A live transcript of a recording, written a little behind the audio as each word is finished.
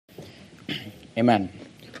Amen.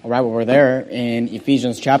 All right, well, we're there in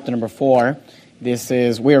Ephesians chapter number 4.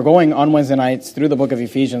 We are going on Wednesday nights through the book of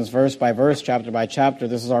Ephesians, verse by verse, chapter by chapter.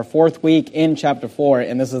 This is our fourth week in chapter 4,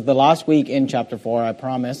 and this is the last week in chapter 4, I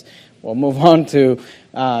promise. We'll move on to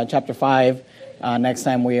chapter 5 next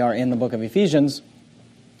time we are in the book of Ephesians.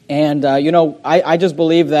 And, I just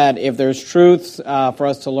believe that if there's truths for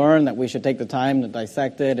us to learn, that we should take the time to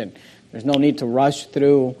dissect it, and there's no need to rush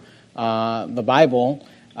through the Bible.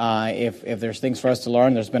 If there's things for us to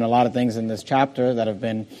learn, there's been a lot of things in this chapter that have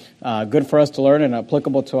been good for us to learn and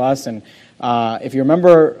applicable to us. And if you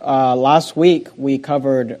remember, last week we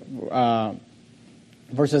covered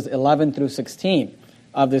verses 11 through 16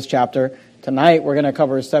 of this chapter. Tonight we're going to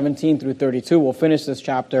cover 17 through 32. We'll finish this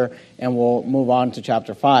chapter and we'll move on to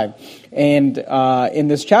chapter 5. And in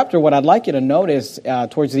this chapter, what I'd like you to notice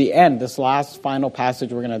towards the end, this last final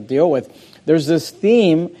passage we're going to deal with, there's this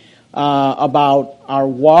theme about our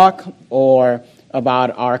walk or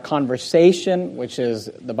about our conversation, which is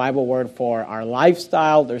the Bible word for our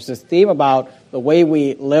lifestyle. There's this theme about the way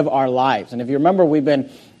we live our lives. And if you remember, we've been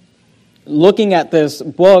looking at this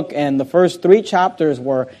book, and the first 3 chapters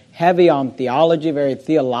were heavy on theology, very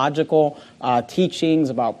theological teachings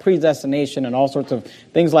about predestination and all sorts of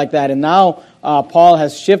things like that. And now Paul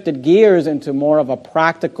has shifted gears into more of a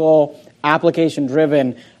practical,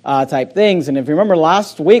 application-driven type things. And if you remember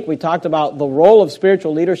last week, we talked about the role of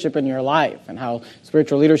spiritual leadership in your life and how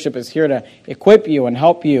spiritual leadership is here to equip you and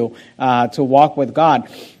help you to walk with God.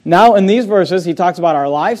 Now in these verses, he talks about our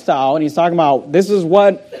lifestyle, and he's talking about this is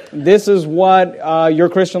what your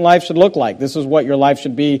Christian life should look like. This is what your life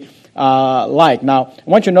should be like. Now, I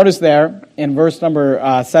want you to notice there in verse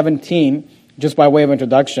number 17, just by way of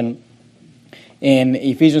introduction, in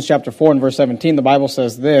Ephesians chapter 4 and verse 17, the Bible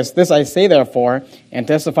says this I say therefore, and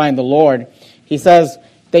testify in the Lord, he says,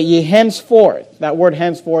 that ye henceforth, that word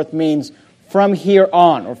henceforth means from here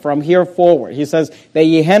on, or from here forward. He says, that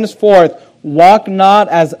ye henceforth walk not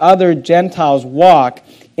as other Gentiles walk,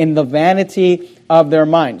 in the vanity of their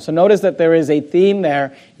mind. So notice that there is a theme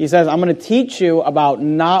there. He says, I'm going to teach you about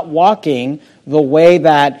not walking the way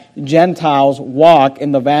that Gentiles walk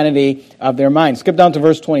in the vanity of their mind. Skip down to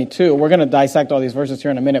verse 22. We're going to dissect all these verses here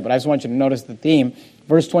in a minute, but I just want you to notice the theme.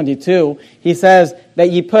 Verse 22, he says that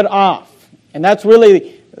ye put off. And that's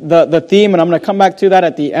really the theme, and I'm going to come back to that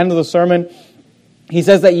at the end of the sermon. He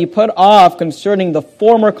says that ye put off concerning the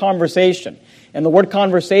former conversation. And the word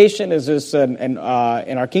conversation is just, in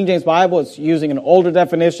our King James Bible, it's using an older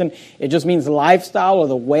definition. It just means lifestyle or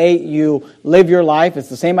the way you live your life. It's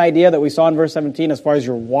the same idea that we saw in verse 17 as far as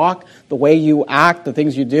your walk, the way you act, the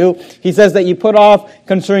things you do. He says that you put off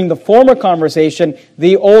concerning the former conversation,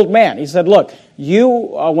 the old man. He said, look, you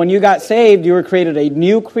when you got saved, you were created a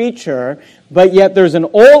new creature, but yet there's an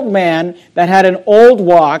old man that had an old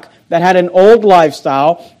walk, that had an old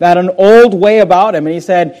lifestyle, that had an old way about him. And he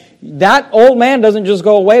said, that old man doesn't just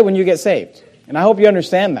go away when you get saved. And I hope you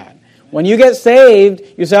understand that. When you get saved,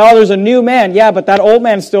 you say, oh, there's a new man. Yeah, but that old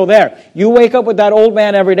man's still there. You wake up with that old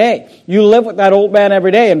man every day. You live with that old man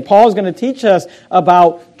every day. And Paul's going to teach us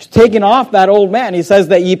about taking off that old man. He says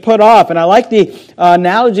that ye put off. And I like the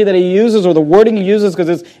analogy that he uses, or the wording he uses,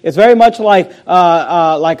 because it's very much like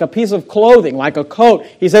a piece of clothing, like a coat.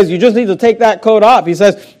 He says you just need to take that coat off. He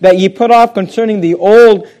says that ye put off concerning the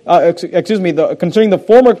concerning the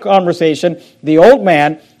former conversation, the old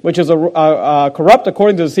man, which is corrupt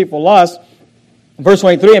according to deceitful lust. Verse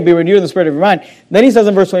 23, and be renewed in the spirit of your mind. Then he says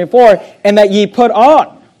in verse 24, and that ye put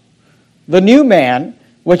on the new man,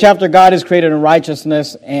 which after God is created in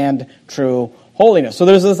righteousness and true holiness. So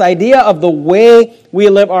there's this idea of the way we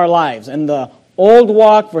live our lives, and the old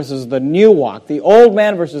walk versus the new walk. The old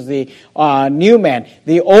man versus the new man.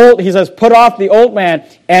 He says, put off the old man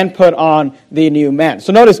and put on the new man.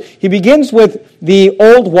 So notice, he begins with the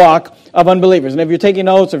old walk of unbelievers. And if you're taking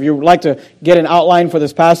notes, if you would like to get an outline for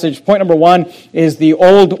this passage, point number 1 is the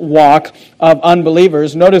old walk of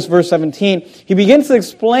unbelievers. Notice verse 17. He begins to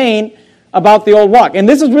explain about the old walk. And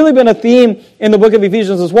this has really been a theme in the book of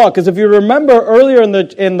Ephesians as well. Because if you remember earlier in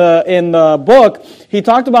the book, he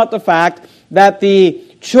talked about the fact that the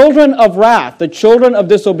children of wrath, the children of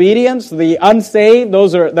disobedience, the unsaved,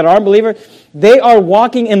 those that are unbelievers, they are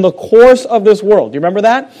walking in the course of this world. Do you remember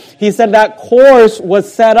that? He said that course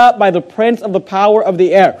was set up by the prince of the power of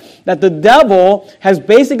the air. That the devil has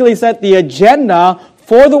basically set the agenda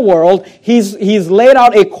for the world. He's laid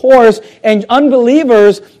out a course, and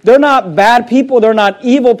unbelievers, they're not bad people, they're not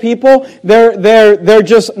evil people, they're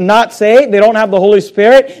just not saved, they don't have the Holy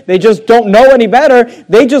Spirit, they just don't know any better,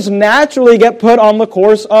 they just naturally get put on the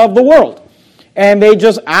course of the world. and they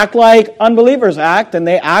just act like unbelievers act, and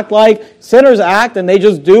they act like sinners act, and they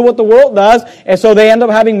just do what the world does, and so they end up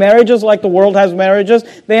having marriages like the world has marriages.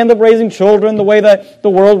 They end up raising children the way that the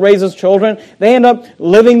world raises children. They end up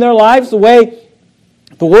living their lives the way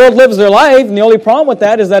the world lives their life, and the only problem with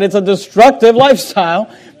that is that it's a destructive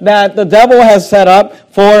lifestyle that the devil has set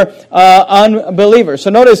up for unbelievers.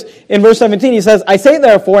 So notice in verse 17, he says, I say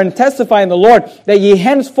therefore and testify in the Lord that ye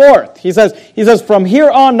henceforth, he says, from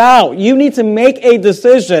here on now, you need to make a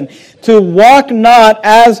decision to walk not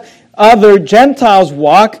as other Gentiles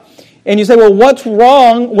walk. And you say, well, what's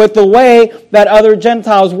wrong with the way that other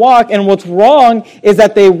Gentiles walk? And what's wrong is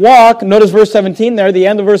that they walk, notice verse 17 there, the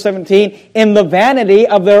end of verse 17, in the vanity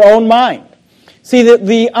of their own mind. See,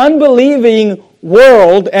 the unbelieving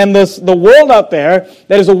world and the world out there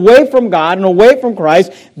that is away from God and away from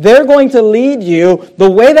Christ, they're going to lead you. The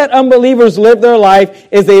way that unbelievers live their life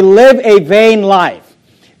is they live a vain life.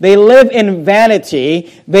 They live in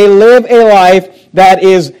vanity. They live a life that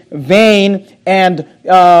is vain. And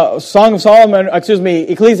Ecclesiastes,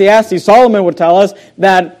 Solomon would tell us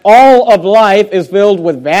that all of life is filled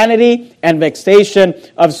with vanity and vexation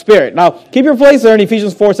of spirit. Now, keep your place there in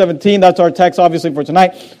Ephesians 4:17. That's our text, obviously, for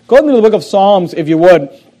tonight. Go into the book of Psalms, if you would.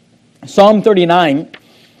 Psalm 39.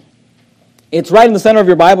 It's right in the center of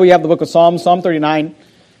your Bible. You have the book of Psalms, Psalm 39.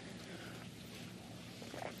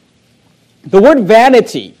 The word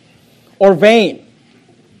vanity or vain,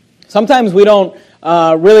 sometimes we don't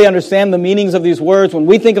really understand the meanings of these words. When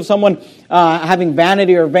we think of someone having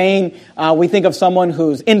vanity or vain, we think of someone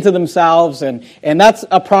who's into themselves, and that's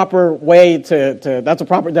a proper way that's a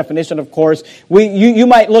proper definition, of course. You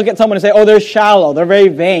might look at someone and say, oh, they're shallow, they're very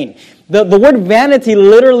vain. The word vanity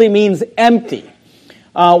literally means empty.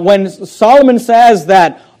 When Solomon says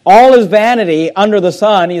that all is vanity under the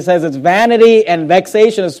sun, he says it's vanity and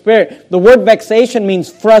vexation of spirit. The word vexation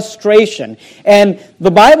means frustration. And the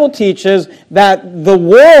Bible teaches that the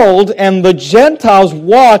world and the Gentiles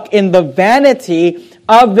walk in the vanity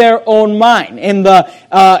of their own mind, in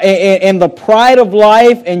the pride of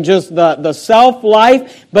life and just the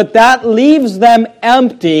self-life, but that leaves them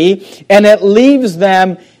empty, and it leaves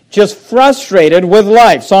them just frustrated with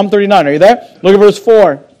life. Psalm 39, are you there? Look at verse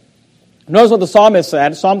 4. Notice what the psalmist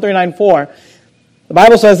said, Psalm 39:4. The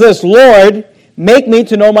Bible says this, Lord, make me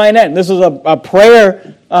to know mine end. This is a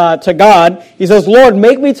prayer to God. He says, Lord,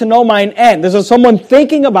 make me to know mine end. This is someone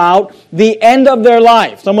thinking about the end of their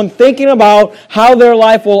life. Someone thinking about how their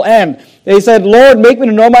life will end. They said, Lord, make me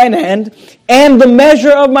to know mine end and the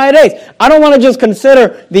measure of my days. I don't want to just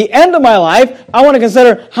consider the end of my life. I want to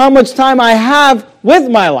consider how much time I have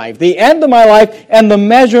with my life, the end of my life and the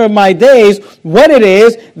measure of my days, what it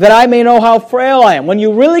is that I may know how frail I am. When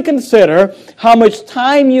you really consider how much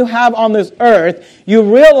time you have on this earth, you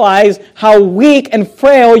realize how weak and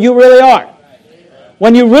frail you really are.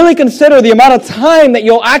 When you really consider the amount of time that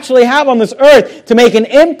you'll actually have on this earth to make an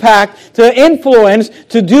impact, to influence,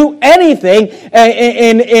 to do anything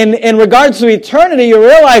in regards to eternity, you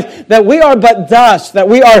realize that we are but dust, that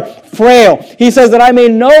we are frail. He says that I may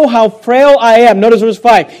know how frail I am. Notice verse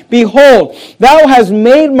 5. Behold, thou hast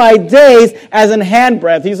made my days as an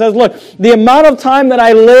handbreadth. He says, look, the amount of time that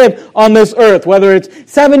I live on this earth, whether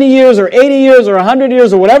it's 70 years or 80 years or 100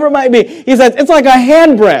 years or whatever it might be, he says, it's like a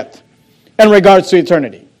handbreadth in regards to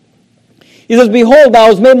eternity. He says, behold, thou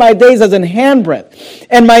hast made my days as an handbreadth,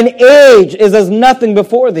 and mine age is as nothing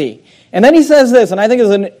before thee. And then he says this, and I think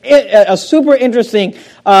it's a super interesting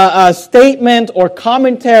statement or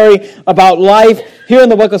commentary about life here in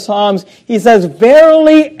the book of Psalms. He says,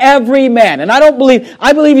 verily every man, and I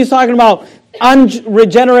believe he's talking about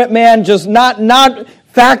unregenerate man, just not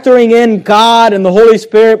factoring in God and the Holy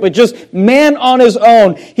Spirit, but just man on his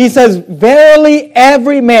own. He says, verily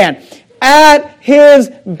every man, at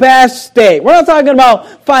his best state. We're not talking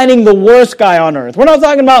about finding the worst guy on earth. We're not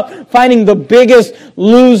talking about finding the biggest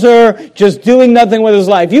loser, just doing nothing with his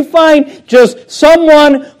life. You find just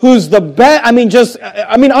someone who's the best.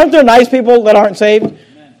 Aren't there nice people that aren't saved?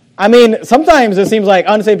 I mean, sometimes it seems like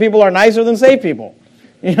unsaved people are nicer than saved people.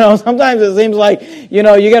 You know, sometimes it seems like, you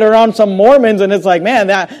get around some Mormons and it's like,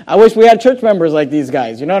 man, I wish we had church members like these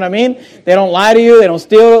guys. You know what I mean? They don't lie to you. They don't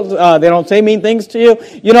steal. They don't say mean things to you.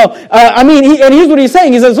 And here's what he's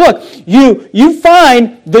saying. He says, look, you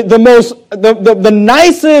find the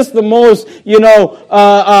nicest, the most,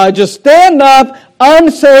 just stand up,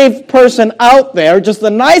 unsaved person out there, just the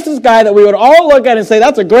nicest guy that we would all look at and say,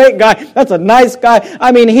 that's a great guy, that's a nice guy.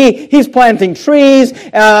 I mean, he's planting trees,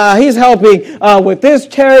 he's helping with this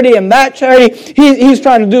charity and that charity. He's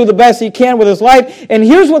trying to do the best he can with his life. And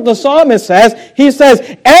here's what the psalmist says. He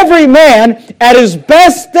says, every man at his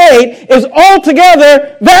best state is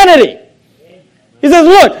altogether vanity. He says,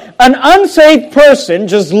 look, an unsaved person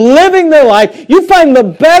just living their life, you find the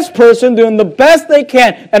best person doing the best they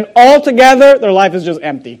can, and altogether their life is just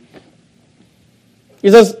empty.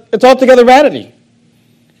 He says, it's altogether vanity.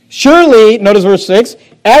 Surely, notice verse 6,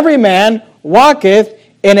 every man walketh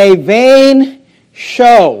in a vain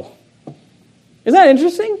show. Isn't that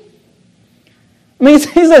interesting? I mean, he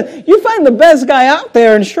says, you find the best guy out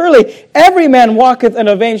there, and surely every man walketh in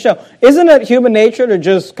a vain show. Isn't it human nature to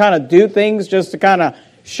just kind of do things just to kind of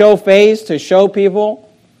show face, to show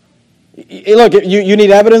people? Look, you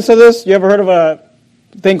need evidence of this? You ever heard of a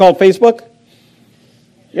thing called Facebook?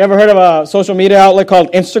 You ever heard of a social media outlet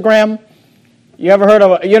called Instagram? You ever heard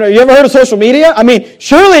of you ever heard of social media? I mean,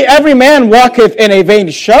 surely every man walketh in a vain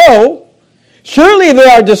show. Surely they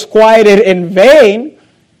are disquieted in vain.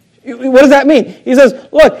 What does that mean? He says,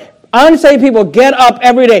 look, unsaved people get up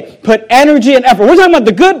every day, put energy and effort. We're talking about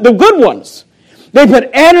the good ones. They put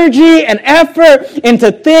energy and effort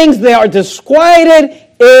into things they are disquieted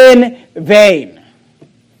in vain.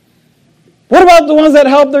 What about the ones that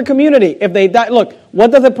help their community? If they die, look,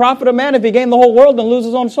 what does it profit a man if he gain the whole world and lose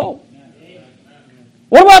his own soul?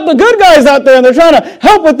 What about the good guys out there and they're trying to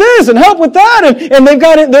help with this and help with that and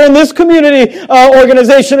they're in this community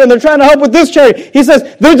organization and they're trying to help with this charity? He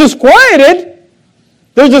says they're disquieted,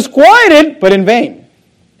 but in vain.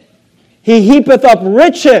 He heapeth up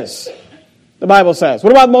riches, the Bible says.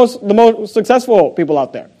 What about the most successful people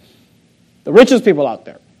out there? The richest people out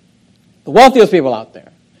there, the wealthiest people out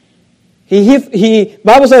there.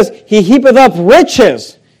 Bible says he heapeth up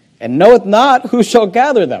riches and knoweth not who shall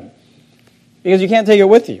gather them. Because you can't take it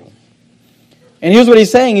with you. And here's what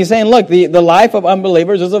he's saying. He's saying, look, the life of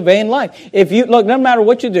unbelievers is a vain life. No matter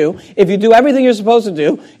what you do, if you do everything you're supposed to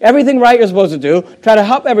do, everything right you're supposed to do, try to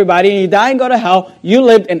help everybody, and you die and go to hell, you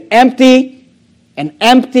lived an empty, and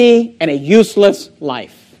a useless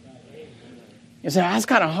life. You say, that's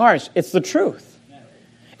kind of harsh. It's the truth.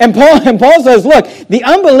 And Paul says, look, the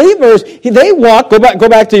unbelievers, they walk, go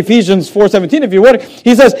back to Ephesians 4:17 if you would.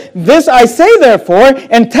 He says, this I say therefore,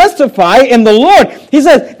 and testify in the Lord. He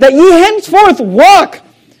says, that ye henceforth walk,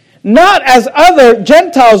 not as other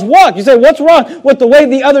Gentiles walk. You say, what's wrong with the way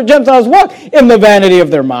the other Gentiles walk? In the vanity of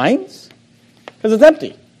their minds. Because it's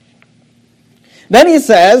empty. Then he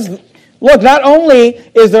says, look, not only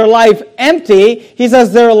is their life empty, he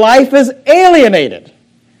says their life is alienated.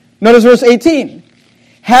 Notice verse 18.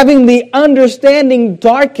 Having the understanding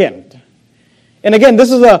darkened. And again,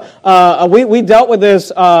 this is we dealt with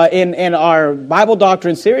this in our Bible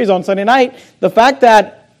doctrine series on Sunday night. The fact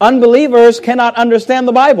that unbelievers cannot understand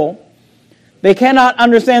the Bible. They cannot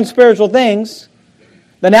understand spiritual things.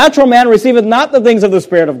 The natural man receiveth not the things of the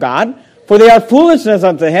Spirit of God, for they are foolishness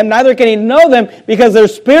unto him, neither can he know them, because they're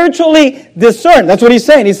spiritually discerned. That's what he's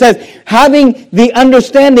saying. He says, having the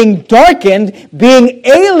understanding darkened, being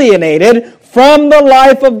alienated from the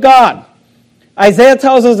life of God. Isaiah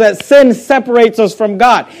tells us that sin separates us from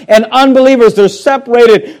God. And unbelievers, they're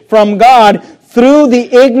separated from God through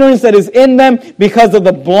the ignorance that is in them because of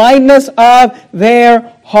the blindness of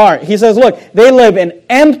their heart. He says, look, they live an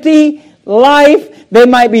empty life. They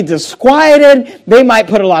might be disquieted. They might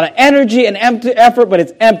put a lot of energy and effort, but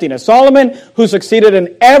it's emptiness. Solomon, who succeeded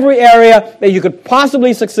in every area that you could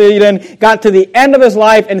possibly succeed in, got to the end of his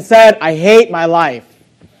life and said, I hate my life.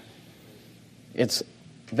 It's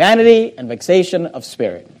vanity and vexation of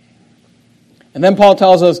spirit. And then Paul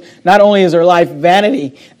tells us, not only is their life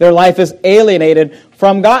vanity, their life is alienated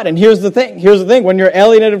from God. And here's the thing. When you're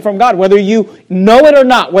alienated from God, whether you know it or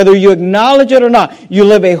not, whether you acknowledge it or not, you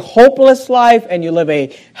live a hopeless life and you live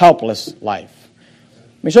a helpless life.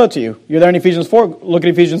 Let me show it to you. You're there in Ephesians 4. Look at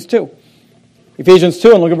Ephesians 2. Ephesians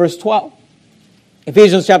 2 and look at verse 12.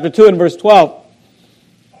 Ephesians chapter 2 and verse 12.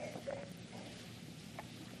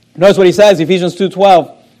 Notice what he says, Ephesians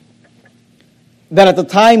 2:12. That at the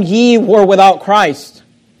time ye were without Christ.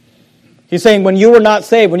 He's saying when you were not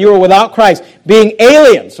saved, when you were without Christ, being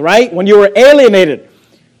aliens, right? When you were alienated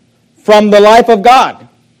from the life of God.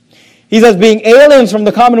 He says, being aliens from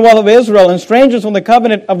the commonwealth of Israel and strangers from the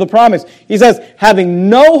covenant of the promise. He says, having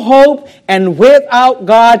no hope and without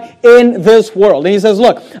God in this world. And he says,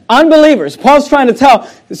 look, unbelievers, Paul's trying to tell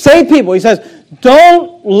saved people, he says,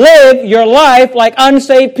 don't live your life like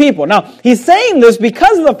unsaved people. Now, he's saying this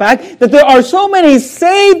because of the fact that there are so many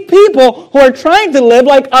saved people who are trying to live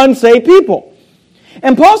like unsaved people.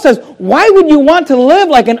 And Paul says, why would you want to live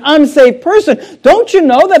like an unsaved person? Don't you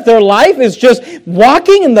know that their life is just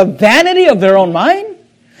walking in the vanity of their own mind?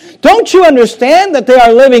 Don't you understand that they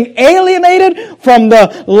are living alienated from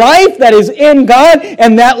the life that is in God,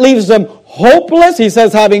 and that leaves them hopeless? He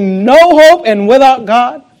says, having no hope and without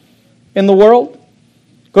God in the world.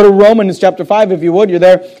 Go to Romans chapter 5 if you would. You're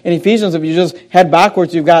there in Ephesians. If you just head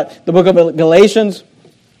backwards, you've got the book of Galatians,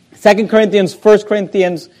 2 Corinthians, 1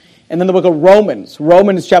 Corinthians, and then the book of Romans.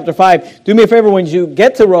 Romans chapter 5. Do me a favor, when you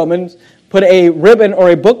get to Romans, put a ribbon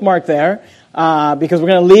or a bookmark there, because we're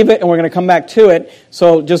going to leave it and we're going to come back to it.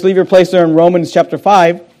 So just leave your place there in Romans chapter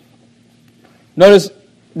 5. Notice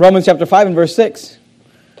Romans chapter 5 and verse 6.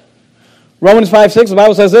 Romans 5:6, the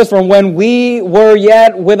Bible says this, "For when we were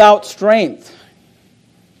yet without strength."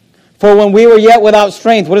 For when we were yet without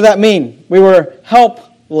strength, what does that mean? We were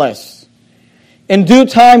helpless. In due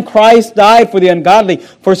time Christ died for the ungodly.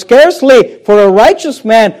 For scarcely for a righteous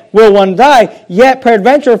man will one die, yet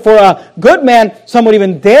peradventure for a good man some would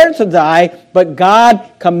even dare to die, but God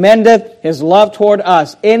commendeth his love toward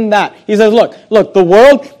us in that. He says, look, the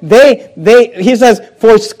world, he says,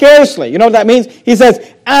 for scarcely. You know what that means? He says,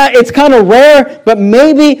 it's kind of rare, but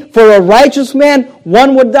maybe for a righteous man,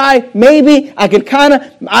 one would die. Maybe,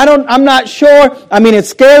 I'm not sure. I mean, it's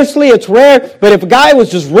scarcely, it's rare, but if a guy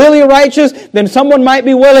was just really righteous, then someone might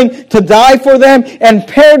be willing to die for them. And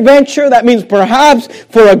peradventure, that means perhaps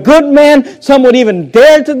for a good man, some would even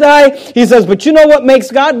dare to die. He says, but you know what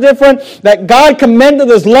makes God different? That God commended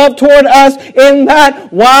his love toward us in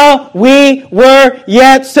that while we were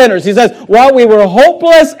yet sinners. He says, while we were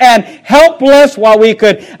hopeless and helpless, while we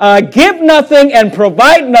could give nothing and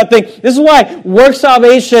provide nothing. This is why work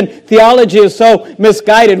salvation theology is so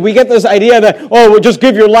misguided. We get this idea that, well, just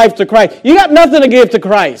give your life to Christ. You got nothing to give to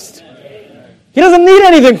Christ. He doesn't need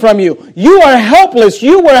anything from you. You are helpless.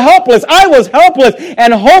 You were helpless. I was helpless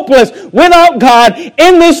and hopeless without God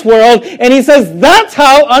in this world. And he says that's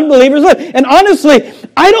how unbelievers live. And honestly,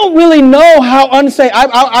 I don't really know how unsaved.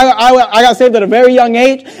 I got saved at a very young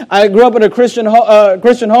age. I grew up in a Christian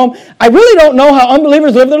home. I really don't know how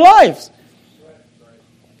unbelievers live their lives.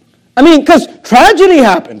 I mean, because tragedy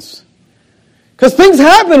happens. Because things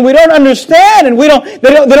happen we don't understand, and they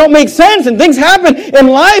don't make sense, and things happen in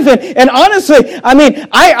life. And honestly, I mean,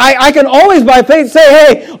 I can always by faith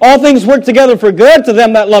say, hey, all things work together for good to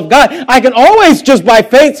them that love God. I can always just by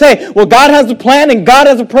faith say, well, God has a plan, and God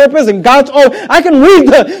has a purpose, and I can read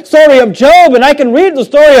the story of Job, and I can read the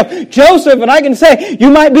story of Joseph, and I can say, you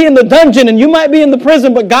might be in the dungeon, and you might be in the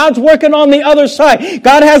prison, but God's working on the other side.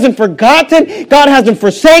 God hasn't forgotten. God hasn't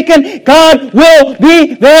forsaken. God will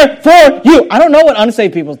be there for you. I don't know what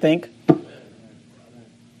unsaved people think.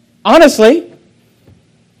 Honestly,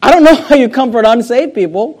 I don't know how you comfort unsaved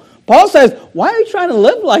people. Paul says, why are you trying to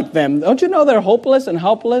live like them? Don't you know they're hopeless and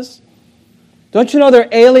helpless? Don't you know they're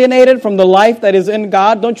alienated from the life that is in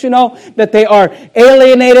God? Don't you know that they are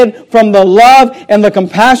alienated from the love and the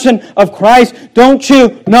compassion of Christ? Don't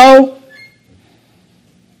you know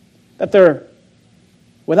that they're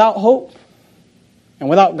without hope and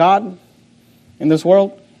without God in this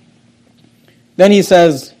world? Then he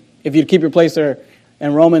says, if you keep your place there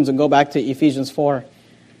in Romans and go back to Ephesians 4,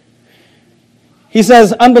 he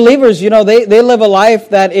says, unbelievers, you know, they live a life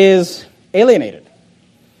that is alienated.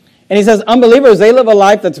 And he says, unbelievers, they live a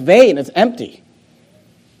life that's vain, it's empty.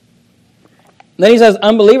 And then he says,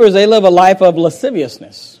 unbelievers, they live a life of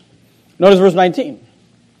lasciviousness. Notice verse 19.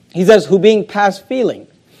 He says, who being past feeling.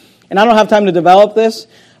 And I don't have time to develop this,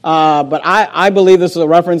 but I believe this is a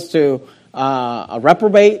reference to a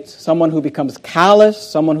reprobate, someone who becomes callous,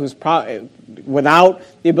 someone who's without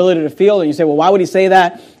the ability to feel. And you say, well, why would he say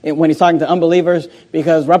that when he's talking to unbelievers?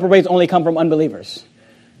 Because reprobates only come from unbelievers.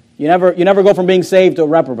 You never go from being saved to a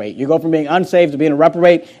reprobate. You go from being unsaved to being a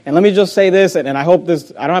reprobate. And let me just say this, and I hope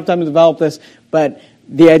this, I don't have time to develop this, but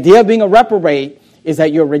the idea of being a reprobate is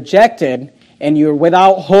that you're rejected and you're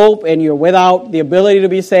without hope, and you're without the ability to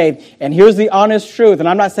be saved. And here's the honest truth, and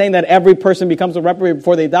I'm not saying that every person becomes a reprobate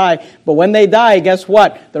before they die, but when they die, guess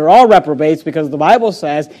what? They're all reprobates, because the Bible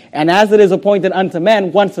says, and as it is appointed unto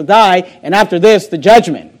men once to die, and after this, the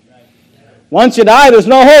judgment. Once you die, there's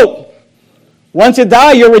no hope. Once you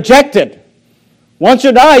die, you're rejected. Once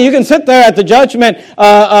you die, you can sit there at the judgment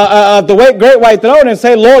of the great white throne and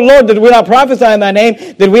say, Lord, Lord, did we not prophesy in thy name?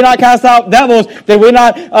 Did we not cast out devils? Did we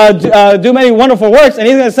not do many wonderful works? And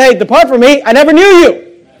he's going to say, depart from me, I never knew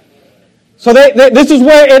you. So this is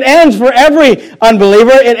where it ends for every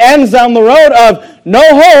unbeliever. It ends down the road of no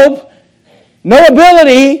hope, no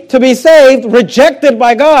ability to be saved, rejected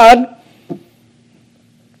by God.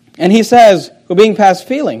 And he says, who being past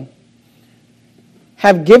feeling,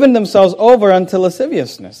 have given themselves over unto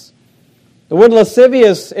lasciviousness. The word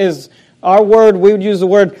lascivious is our word, we would use the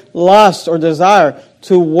word lust or desire,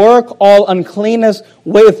 to work all uncleanness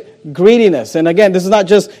with greediness. And again, this is not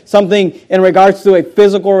just something in regards to a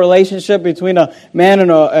physical relationship between a man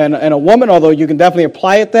and a woman, although you can definitely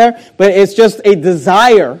apply it there, but it's just a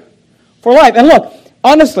desire for life. And look,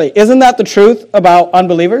 Honestly, isn't that the truth about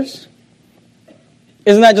unbelievers?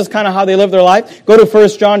 Isn't that just kind of how they live their life? Go to 1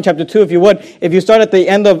 John chapter 2 if you would. If you start at the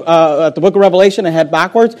end of at the book of Revelation and head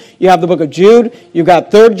backwards, you have the book of Jude, you've got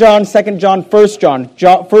 3 John, 2 John, 1 John.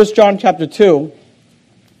 1 John chapter 2.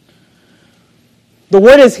 The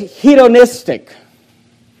word is hedonistic.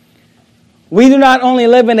 We do not only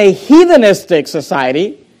live in a heathenistic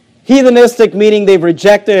society, heathenistic meaning they've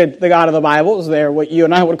rejected the God of the Bible, so they're what you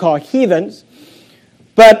and I would call heathens,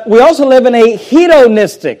 but we also live in a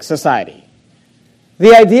hedonistic society.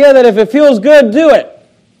 The idea that if it feels good, do it.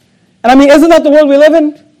 And I mean, isn't that the world we live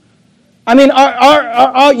in? I mean,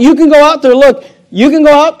 you can go out there, look, you can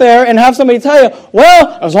go out there and have somebody tell you,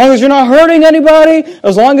 well, as long as you're not hurting anybody,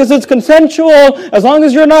 as long as it's consensual, as long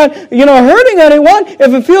as you're not, hurting anyone,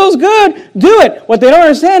 if it feels good, do it. What they don't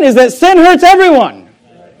understand is that sin hurts everyone.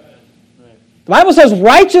 The Bible says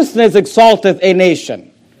righteousness exalteth a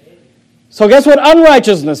nation. So guess what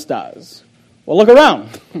unrighteousness does? Well, look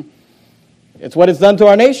around. It's what it's done to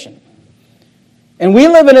our nation. And we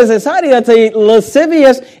live in a society that's a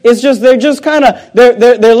lascivious,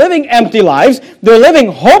 they're living empty lives. They're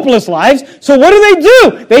living hopeless lives. So what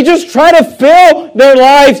do? They just try to fill their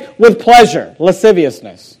lives with pleasure,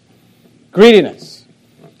 lasciviousness, greediness.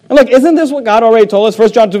 And look, isn't this what God already told us?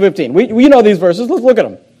 1 John 2:15. We know these verses. Let's look at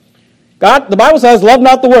them. The Bible says, love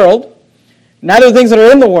not the world, neither the things that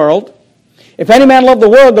are in the world. If any man love the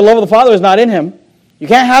world, the love of the Father is not in him. You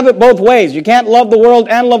can't have it both ways. You can't love the world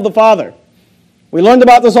and love the Father. We learned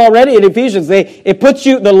about this already in Ephesians. It puts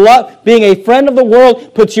you, being a friend of the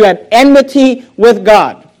world, puts you at enmity with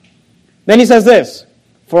God. Then he says this,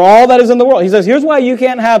 for all that is in the world. He says, here's why you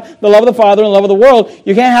can't have the love of the Father and the love of the world.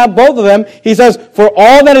 You can't have both of them. He says, for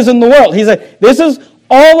all that is in the world. He said, this is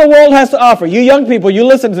all the world has to offer. You young people, you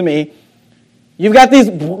listen to me. You've got these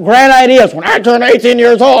grand ideas. When I turn 18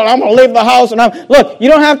 years old, I'm going to leave the house. Look, you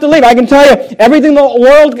don't have to leave. I can tell you, everything the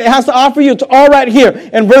world has to offer you, it's all right here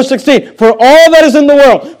in verse 16. For all that is in the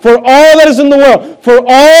world, for all that is in the world, for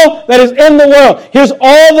all that is in the world. Here's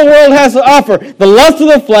all the world has to offer. The lust of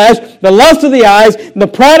the flesh, the lust of the eyes, the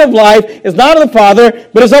pride of life is not of the Father,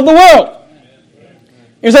 but is of the world.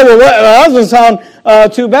 You say, well, that doesn't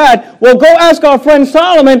sound too bad. Well, go ask our friend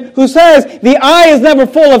Solomon, who says, the eye is never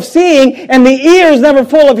full of seeing, and the ear is never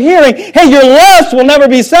full of hearing. Hey, your lust will never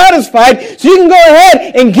be satisfied, so you can go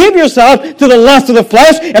ahead and give yourself to the lust of the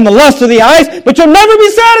flesh and the lust of the eyes, but you'll never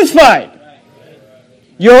be satisfied.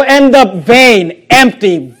 You'll end up vain,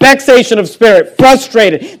 empty, vexation of spirit,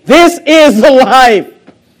 frustrated. This is the life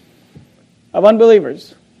of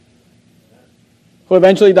unbelievers who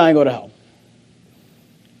eventually die and go to hell.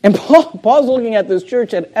 And Paul's looking at this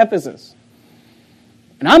church at Ephesus.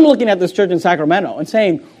 And I'm looking at this church in Sacramento and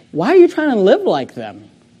saying, why are you trying to live like them?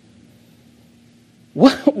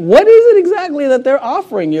 What is it exactly that they're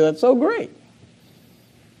offering you that's so great?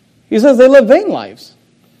 He says they live vain lives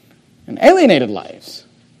and alienated lives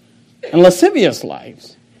and lascivious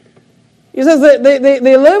lives. He says that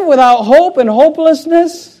they live without hope and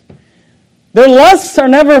hopelessness. Their lusts are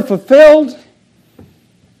never fulfilled.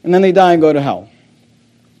 And then they die and go to hell.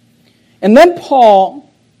 And then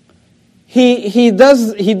Paul, he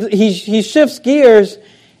shifts gears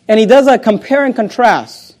and he does a compare and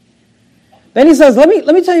contrast. Then he says, let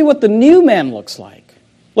me tell you what the new man looks like.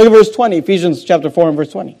 Look at verse 20, Ephesians chapter 4 and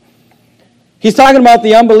verse 20. He's talking about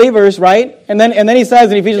the unbelievers, right? And then he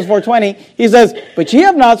says in Ephesians 4:20, he says, but ye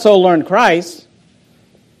have not so learned Christ.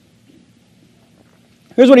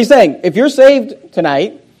 Here's what he's saying. If you're saved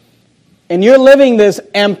tonight and you're living this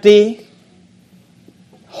empty,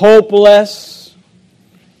 hopeless,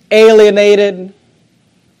 alienated,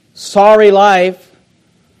 sorry life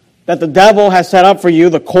that the devil has set up for you,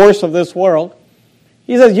 the course of this world.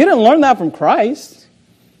 He says, you didn't learn that from Christ.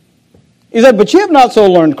 He said, but ye have not so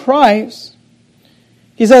learned Christ.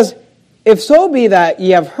 He says, if so be that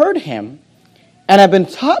ye have heard him and have been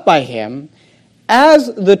taught by him,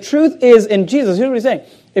 as the truth is in Jesus. Here's what he's saying.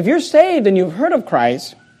 If you're saved and you've heard of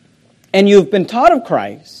Christ and you've been taught of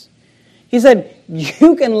Christ, he said,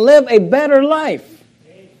 you can live a better life.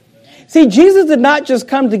 See, Jesus did not just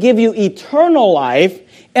come to give you eternal life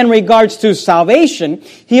in regards to salvation.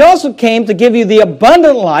 He also came to give you the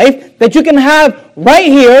abundant life that you can have right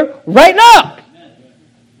here, right now.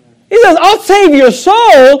 He says, I'll save your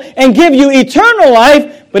soul and give you eternal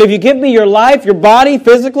life, but if you give me your life, your body,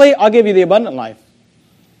 physically, I'll give you the abundant life.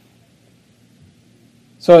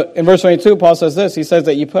 So in verse 22, Paul says this. He says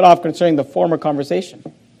that you put off concerning the former conversation.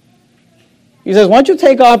 He says, why don't you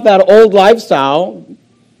take off that old lifestyle,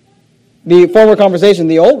 the former conversation,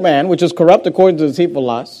 the old man, which is corrupt according to deceitful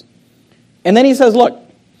lusts. And then he says, look,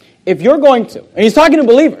 if you're going to, and he's talking to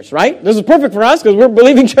believers, right? This is perfect for us because we're a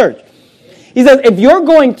believing church. He says, if you're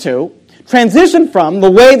going to transition from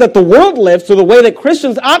the way that the world lives to the way that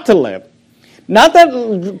Christians ought to live, not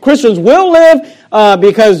that Christians will live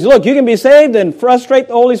because, look, you can be saved and frustrate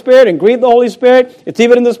the Holy Spirit and grieve the Holy Spirit. It's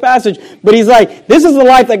even in this passage. But he's like, this is the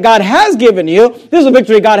life that God has given you. This is a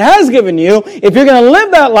victory God has given you. If you're going to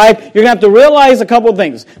live that life, you're going to have to realize a couple of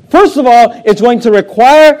things. First of all, it's going to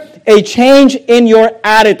require a change in your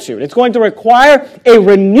attitude. It's going to require a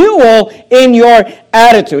renewal in your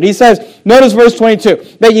attitude. He says, notice verse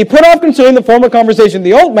 22, that ye put off concerning the former conversation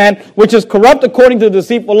the old man, which is corrupt according to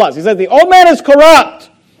deceitful lust. He says, the old man is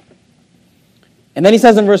corrupt. And then he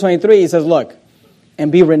says in verse 23, he says, look,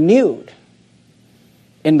 and be renewed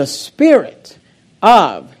in the spirit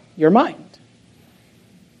of your mind.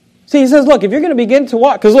 See, he says, look, if you're going to begin to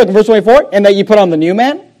walk, because look, in verse 24, and that ye put on the new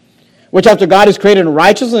man, which after God is created in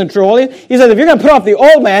righteousness and true holiness. He says if you're going to put off the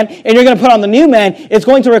old man and you're going to put on the new man, it's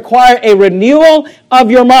going to require a renewal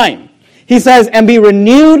of your mind. He says, and be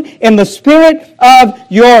renewed in the spirit of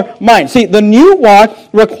your mind. See, the new walk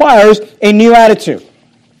requires a new attitude.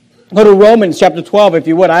 Go to Romans chapter 12, if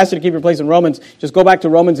you would. I ask you to keep your place in Romans. Just go back to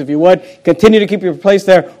Romans if you would. Continue to keep your place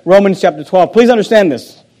there. Romans chapter 12. Please understand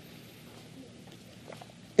this.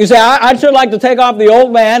 You say, I'd sure like to take off the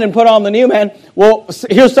old man and put on the new man. Well,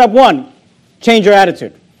 here's step one. Change your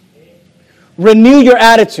attitude. Renew your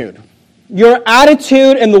attitude. Your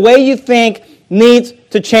attitude and the way you think needs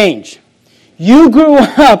to change. You grew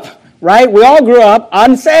up, right? We all grew up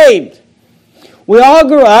unsaved. We all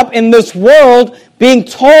grew up in this world being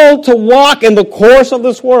told to walk in the course of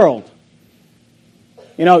this world.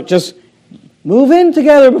 You know, just move in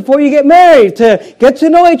together before you get married to get to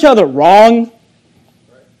know each other. Wrong.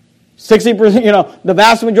 60%, the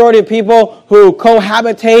vast majority of people who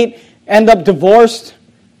cohabitate end up divorced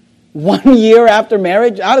 1 year after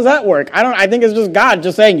marriage. How does that work? I think it's just God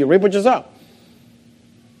just saying, you reap what you sow.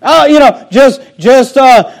 Oh, just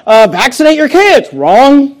vaccinate your kids.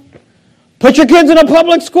 Wrong. Put your kids in a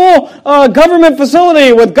public school, government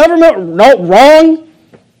facility with government. No, wrong.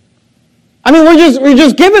 I mean, we're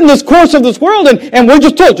just given this course of this world, and we're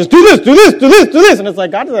just told, just do this, do this, do this, do this. And it's like,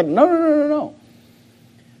 God said, no.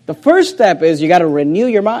 The first step is you got to renew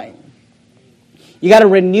your mind. You got to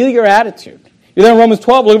renew your attitude. You're there in Romans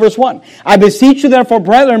 12, look at verse 1. I beseech you therefore,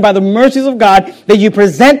 brethren, by the mercies of God, that you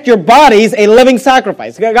present your bodies a living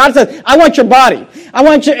sacrifice. God says, I want your body. I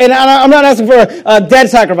want you, and I'm not asking for a dead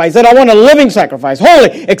sacrifice. I want a living sacrifice,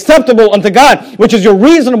 holy, acceptable unto God, which is your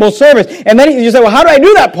reasonable service. And then you say, well, how do I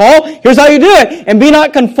do that, Paul? Here's how you do it. And be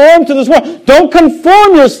not conformed to this world. Don't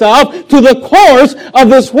conform yourself to the course of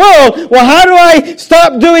this world. Well, how do I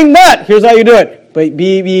stop doing that? Here's how you do it. But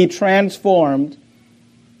be transformed.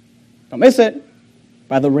 Don't miss it.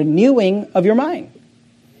 By the renewing of your mind.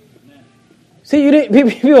 See,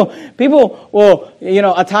 people will,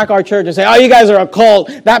 attack our church and say, oh, you guys are a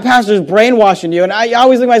cult. That pastor's brainwashing you. And I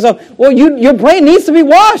always think to myself, well, your brain needs to be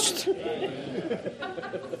washed.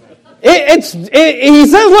 He says,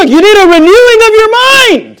 look, you need a renewing of your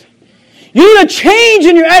mind. You need a change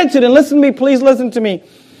in your attitude. And listen to me, please listen to me.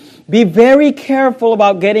 Be very careful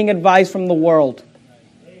about getting advice from the world.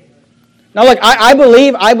 Now, look, I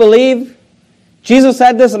believe, Jesus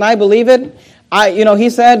said this and I believe it. He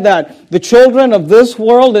said that the children of this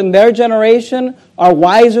world in their generation are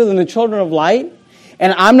wiser than the children of light.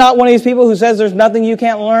 And I'm not one of these people who says there's nothing you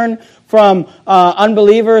can't learn from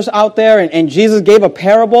unbelievers out there. And Jesus gave a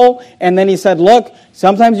parable and then he said, look,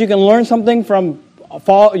 sometimes you can learn something from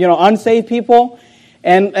unsaved people.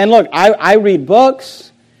 And look, I read books.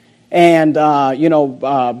 And,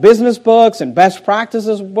 business books and best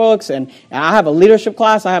practices books. And I have a leadership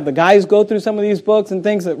class. I have the guys go through some of these books and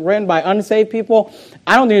things that are written by unsaved people.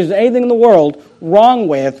 I don't think there's anything in the world wrong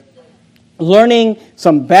with learning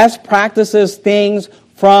some best practices, things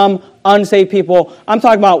from unsaved people. I'm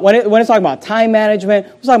talking about when it's talking about time management,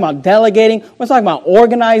 when it's talking about delegating, when it's talking about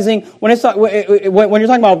organizing, when you're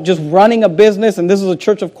talking about just running a business, and this is a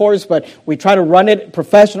church, of course, but we try to run it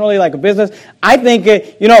professionally like a business. I think,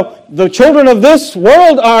 the children of this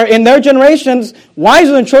world are, in their generations,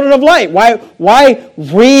 wiser than children of light. Why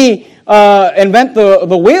invent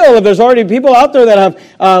the wheel if there's already people out there that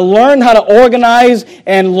have learned how to organize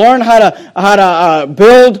and learn how to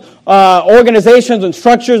build organizations and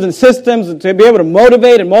structures and systems and to be able to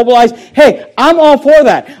motivate and mobilize. Hey, I'm all for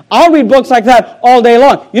that. I'll read books like that all day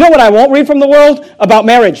long. You know what I won't read from the world? About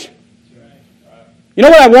marriage. You know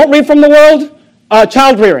what I won't read from the world?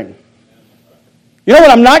 Child rearing. You know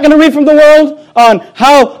what I'm not going to read from the world? On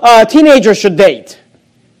how teenagers should date.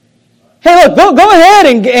 Hey, look, go ahead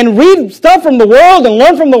and read stuff from the world and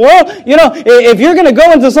learn from the world. You know, if you're going to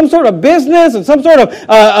go into some sort of business and some sort of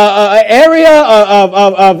area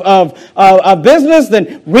of business,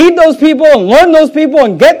 then read those people and learn those people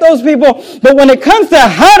and get those people. But when it comes to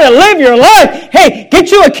how to live your life, hey,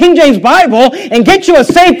 get you a King James Bible and get you a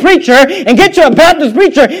saved preacher and get you a Baptist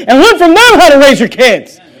preacher and learn from them how to raise your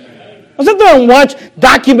kids. Don't sit there and watch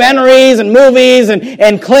documentaries and movies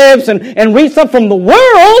and clips and read stuff from the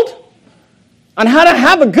world on how to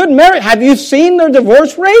have a good marriage. Have you seen their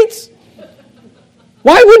divorce rates?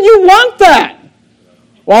 Why would you want that?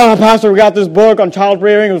 Well, Pastor, we got this book on child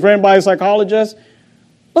rearing. It was written by a psychologist.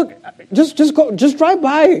 Look, just drive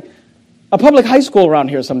by a public high school around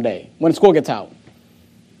here someday when school gets out.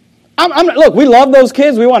 Look, we love those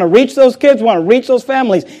kids. We want to reach those kids. We want to reach those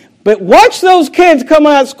families. But watch those kids come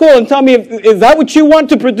out of school and tell me, is that what you want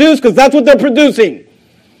to produce? Because that's what they're producing.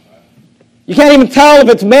 You can't even tell if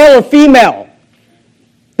it's male or female.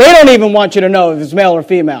 They don't even want you to know if it's male or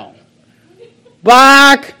female.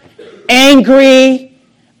 Black, angry,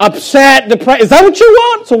 upset, depressed. Is that what you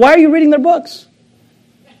want? So why are you reading their books?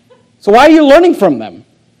 So why are you learning from them?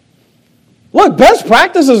 Look, best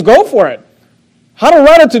practices, go for it. How to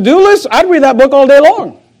write a to-do list? I'd read that book all day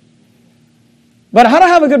long. But how to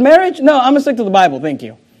have a good marriage? No, I'm going to stick to the Bible, thank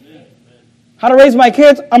you. How to raise my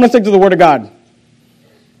kids? I'm going to stick to the Word of God.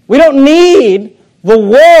 We don't need the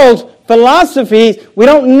world's philosophies. We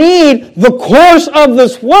don't need the course of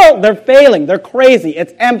this world. They're failing. They're crazy.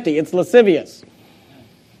 It's empty. It's lascivious.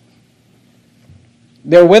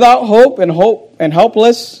 They're without hope and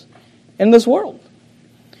helpless in this world.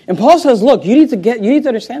 And Paul says, look, you need to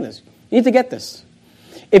understand this. You need to get this.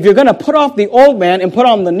 If you're going to put off the old man and put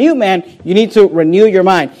on the new man, you need to renew your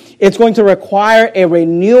mind. It's going to require a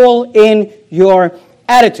renewal in your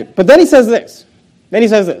attitude. But then he says this.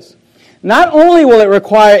 Not only will it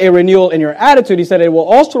require a renewal in your attitude, he said it will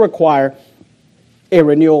also require a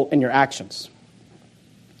renewal in your actions.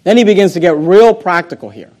 Then he begins to get real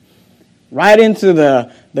practical here, right into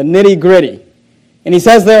the nitty-gritty. And he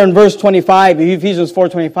says there in verse 25, Ephesians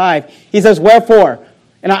 4:25, he says, wherefore,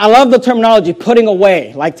 and I love the terminology, putting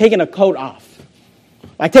away, like taking a coat off.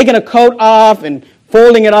 Like taking a coat off and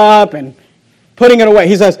folding it up and putting it away.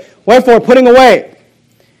 He says, wherefore, putting away.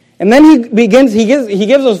 And then he gives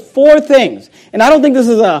us four things. And I don't think this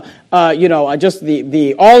is just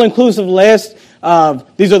the all-inclusive list of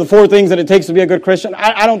these are the four things that it takes to be a good Christian.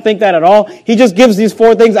 I don't think that at all. He just gives these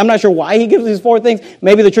four things. I'm not sure why he gives these four things.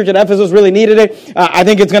 Maybe the church at Ephesus really needed it. I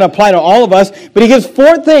think it's going to apply to all of us. But he gives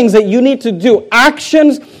four things that you need to do,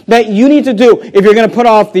 actions that you need to do if you're going to put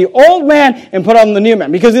off the old man and put on the new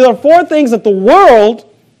man. Because these are four things that the world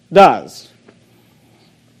does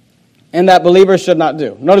and that believers should not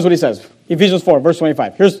do. Notice what he says. Ephesians 4, verse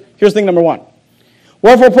 25. Here's thing number one.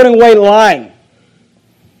 Wherefore putting away lying.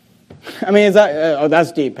 I mean, is that?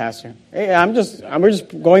 That's deep, Pastor. Hey, we're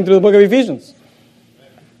just going through the book of Ephesians.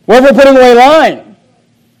 Wherefore putting away lying.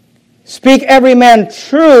 Speak every man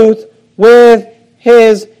truth with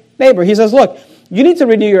his neighbor. He says, look, you need to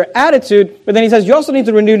renew your attitude, but then he says you also need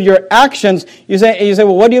to renew your actions. You say,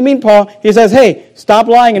 well, what do you mean, Paul? He says, hey, stop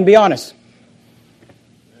lying and be honest.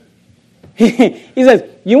 He says,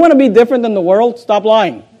 you want to be different than the world? Stop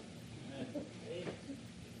lying.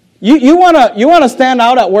 You want to stand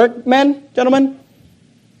out at work, men, gentlemen?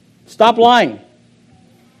 Stop lying.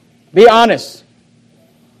 Be honest.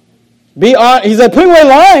 He said, putting away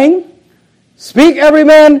lying, speak every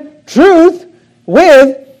man truth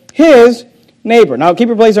with his neighbor. Now, keep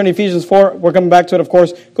your place on Ephesians 4. We're coming back to it, of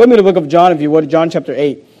course. Go to the book of John, if you would, John chapter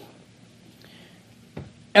 8.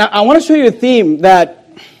 And I want to show you a theme that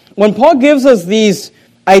when Paul gives us these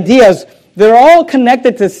ideas, they're all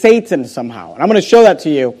connected to Satan somehow. And I'm going to show that to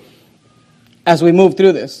you as we move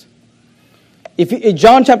through this.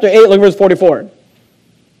 John chapter 8, look at verse 44.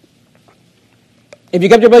 If you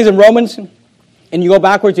kept your place in Romans and you go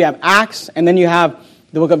backwards, you have Acts, and then you have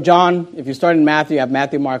the book of John. If you start in Matthew, you have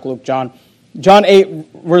Matthew, Mark, Luke, John. John 8,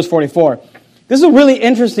 verse 44. This is a really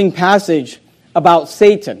interesting passage about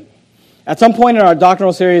Satan. At some point in our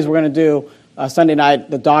doctrinal series, we're going to do Sunday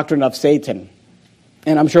night, the doctrine of Satan.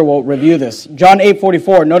 And I'm sure we'll review this. John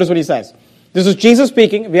 8:44, notice what he says. This is Jesus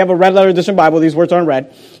speaking. If you have a red letter edition Bible, these words aren't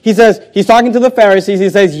red. He says, he's talking to the Pharisees. He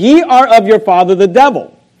says, ye are of your father the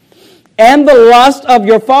devil, and the lust of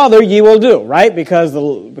your father ye will do. Right? Because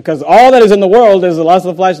all that is in the world is the lust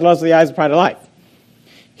of the flesh, the lust of the eyes, the pride of life.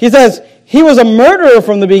 He says, he was a murderer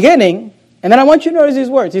from the beginning. And then I want you to notice these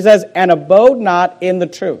words. He says, and abode not in the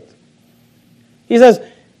truth. He says,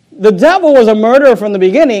 the devil was a murderer from the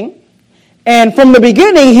beginning, And from the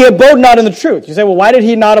beginning, he abode not in the truth. You say, well, why did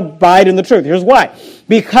he not abide in the truth? Here's why.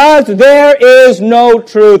 Because there is no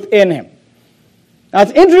truth in him. Now,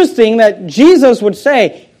 it's interesting that Jesus would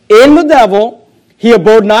say, in the devil, he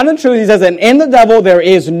abode not in the truth. He says, and in the devil, there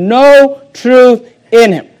is no truth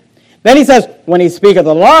in him. Then he says, when he speaketh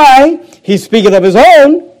a lie, he speaketh of his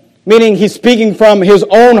own, meaning he's speaking from his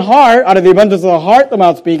own heart. Out of the abundance of the heart, the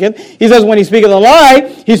mouth speaketh. He says, when he speaketh a lie,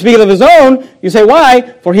 he speaketh of his own. You say,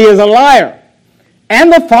 why? For he is a liar,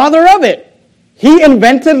 and the father of it. He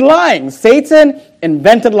invented lying. Satan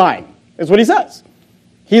invented lying, is what he says.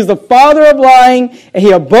 He's the father of lying, and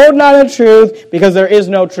he abode not in truth, because there is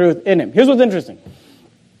no truth in him. Here's what's interesting.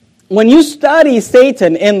 When you study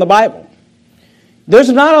Satan in the Bible, there's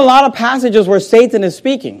not a lot of passages where Satan is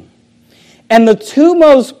speaking. And the two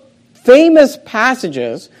most famous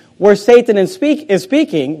passages where Satan is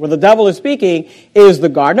speaking, where the devil is speaking, is the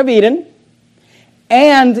Garden of Eden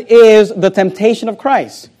and is the temptation of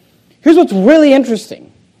Christ. Here's what's really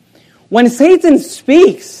interesting. When Satan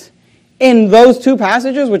speaks in those two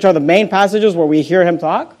passages, which are the main passages where we hear him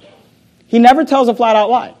talk, he never tells a flat-out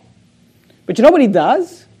lie. But you know what he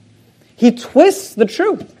does? He twists the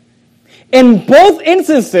truth. In both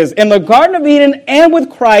instances, in the Garden of Eden and with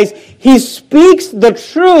Christ, he speaks the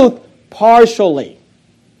truth partially.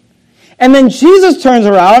 And then Jesus turns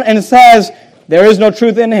around and says, there is no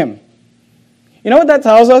truth in him. You know what that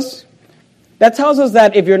tells us? That tells us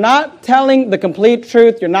that if you're not telling the complete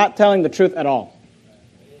truth, you're not telling the truth at all.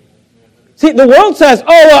 See, the world says, oh,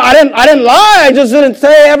 well, I didn't lie, I just didn't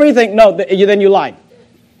say everything. No, then you lied.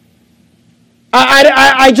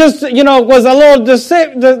 I just, was a little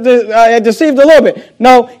deceived a little bit.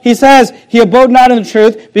 No, he says, he abode not in the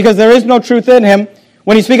truth, because there is no truth in him.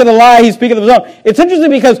 When he speaketh a lie, he speaketh of his own. It's interesting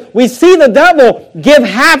because we see the devil give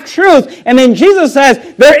half-truth, and then Jesus says,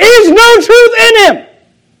 there is no truth in him.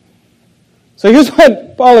 So here's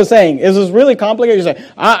what Paul is saying. Is this really complicated? You say,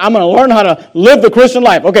 I'm going to learn how to live the Christian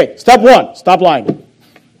life. Okay, step one, stop lying.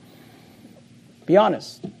 Be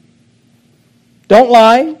honest. Don't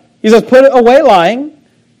lie. He says, put away lying.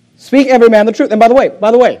 Speak every man the truth. And by the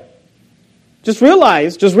way, just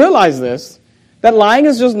realize this, that lying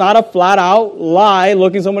is just not a flat-out lie,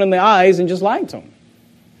 looking someone in the eyes and just lying to them.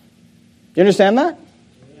 You understand that?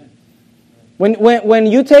 When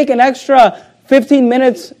you take an extra 15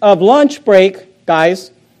 minutes of lunch break,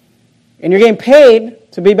 guys, and you're getting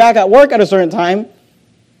paid to be back at work at a certain time,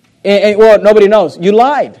 and nobody knows, you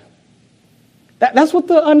lied. That's what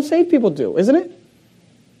the unsaved people do, isn't it?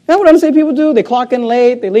 That's what unsaved people do. They clock in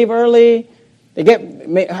late, they leave early, they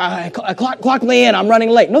clock me in, I'm running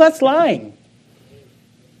late. No, that's lying.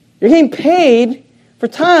 You're getting paid for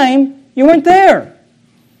time you weren't there.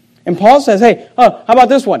 And Paul says, hey, how about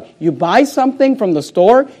this one? You buy something from the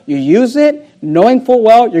store, you use it, knowing full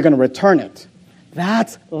well you're going to return it.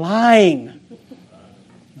 That's lying.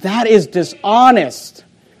 That is dishonest.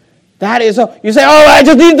 That is, you say, oh, I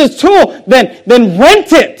just need this tool. Then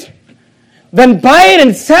rent it. Then buy it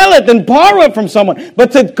and sell it. Then borrow it from someone.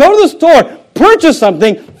 But to go to the store, purchase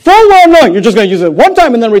something, full well knowing you're just going to use it one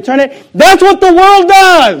time and then return it, that's what the world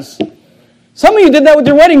does. Some of you did that with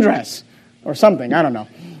your wedding dress. Or something, I don't know.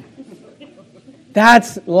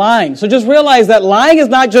 That's lying. So just realize that lying is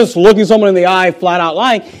not just looking someone in the eye, flat out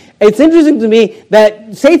lying. It's interesting to me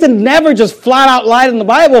that Satan never just flat out lied in the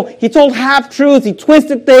Bible. He told half-truths. He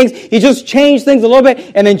twisted things. He just changed things a little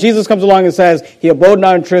bit. And then Jesus comes along and says, he abode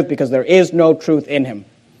not in truth because there is no truth in him.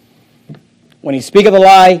 When he speaketh a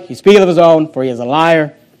lie, he speaketh of his own, for he is a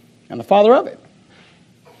liar and the father of it.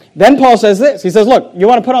 Then Paul says this. He says, look, you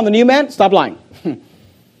want to put on the new man? Stop lying.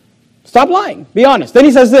 Stop lying. Be honest. Then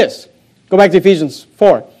he says this. Go back to Ephesians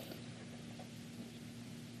 4.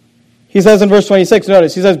 He says in verse 26,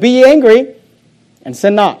 notice, he says, be ye angry and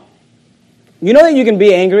sin not. You know that you can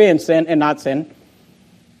be angry and sin and not sin?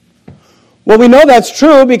 Well, we know that's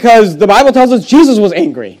true because the Bible tells us Jesus was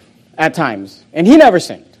angry at times, and he never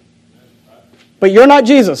sinned. But you're not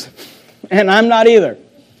Jesus, and I'm not either.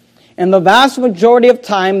 And the vast majority of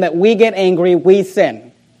time that we get angry, we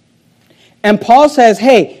sin. And Paul says,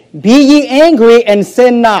 hey, be ye angry and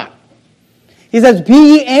sin not. He says, be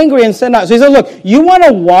ye angry and sin not. So he says, look, you want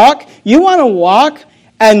to walk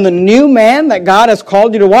and the new man that God has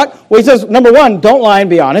called you to walk? Well, he says, number one, don't lie and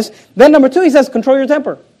be honest. Then number two, he says, control your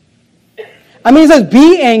temper. I mean, he says,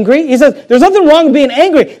 be angry. He says, there's nothing wrong with being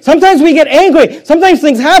angry. Sometimes we get angry. Sometimes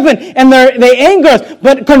things happen and they anger us.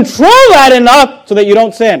 But control that enough so that you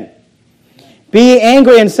don't sin. Be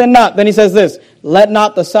angry and sin not. Then he says this, let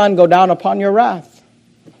not the sun go down upon your wrath.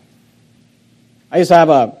 I used to have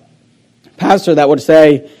a pastor that would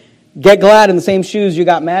say, get glad in the same shoes you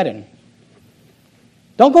got mad in.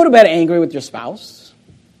 Don't go to bed angry with your spouse.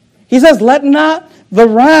 He says, let not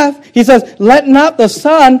the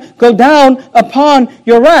sun go down upon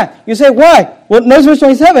your wrath. You say, why? Well, notice verse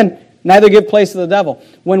 27, neither give place to the devil.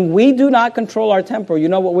 When we do not control our temper, you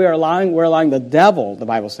know what we are allowing? We're allowing the devil, the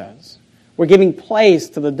Bible says. We're giving place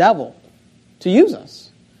to the devil to use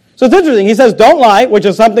us. So it's interesting. He says, don't lie, which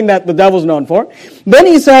is something that the devil's known for. Then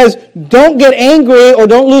he says, don't get angry or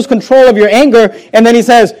don't lose control of your anger. And then he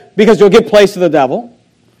says, because you'll give place to the devil.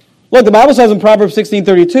 Look, the Bible says in Proverbs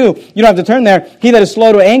 16:32, you don't have to turn there, he that is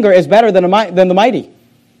slow to anger is better than the mighty.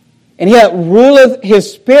 And he that ruleth his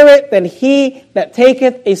spirit than he that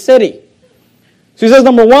taketh a city. So he says,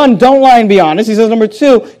 number 1, don't lie and be honest. He says, number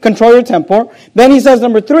 2, control your temper. Then he says,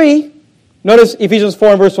 number 3, notice Ephesians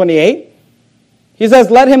 4 and verse 28. He says,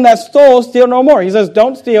 let him that stole steal no more. He says,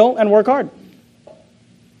 don't steal and work hard.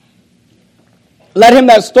 Let him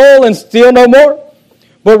that stole and steal no more,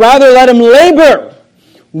 but rather let him labor,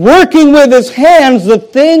 working with his hands the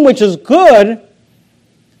thing which is good,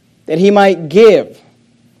 that he might give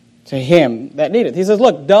to him that needeth. He says,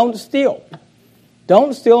 look, don't steal.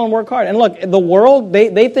 Don't steal and work hard. And look, the world,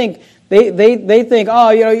 they think, oh,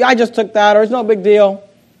 I just took that, or it's no big deal.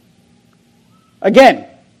 Again,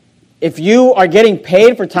 if you are getting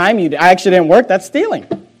paid for time you actually didn't work, that's stealing.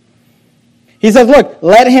 He says, look,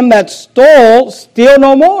 let him that stole steal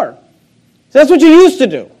no more. So that's what you used to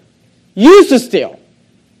do. You used to steal.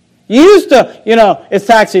 You used to, it's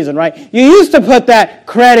tax season, right? You used to put that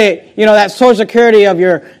credit, that Social Security of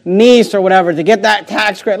your niece or whatever to get that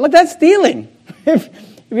tax credit. Look, that's stealing. If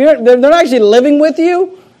they're not actually living with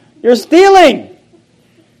you, you're stealing.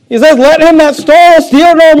 He says, let him that stole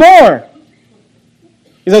steal no more.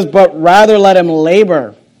 He says, but rather let him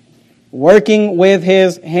labor, working with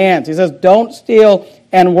his hands. He says, don't steal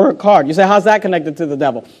and work hard. You say, how's that connected to the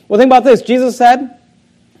devil? Well, think about this. Jesus said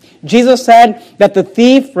that the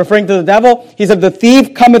thief, referring to the devil, he said, the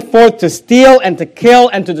thief cometh forth to steal and to kill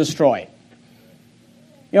and to destroy.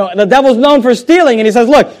 The devil's known for stealing, and he says,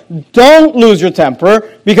 look, don't lose your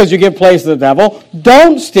temper because you give place to the devil.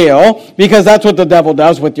 Don't steal because that's what the devil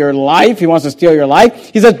does with your life. He wants to steal your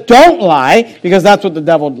life. He says, don't lie because that's what the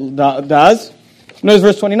devil does. Notice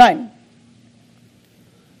verse 29.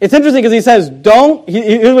 It's interesting because he says,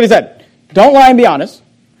 here's what he said. Don't lie and be honest.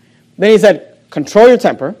 Then he said, control your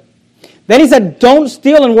temper. Then he said, don't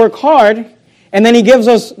steal and work hard. And then he gives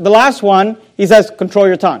us the last one. He says, control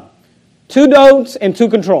your tongue. 2 don'ts and 2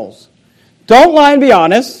 controls. Don't lie and be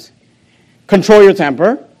honest. Control your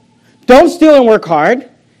temper. Don't steal and work hard.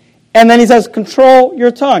 And then he says, control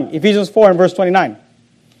your tongue. Ephesians 4 and verse 29.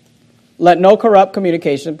 Let no corrupt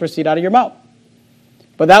communication proceed out of your mouth,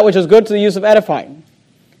 but that which is good to the use of edifying,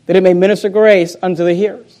 that it may minister grace unto the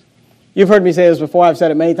hearers. You've heard me say this before. I've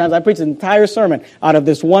said it many times. I preached an entire sermon out of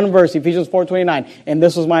this one verse, Ephesians 4:29, and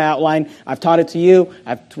this was my outline. I've taught it to you.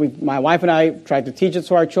 My wife and I tried to teach it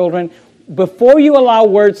to our children. Before you allow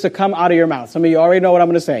words to come out of your mouth, some of you already know what I'm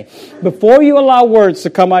going to say. Before you allow words to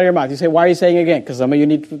come out of your mouth, you say, why are you saying it again? Because some of you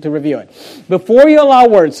need to review it. Before you allow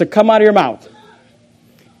words to come out of your mouth,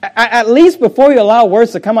 at least before you allow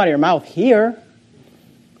words to come out of your mouth here,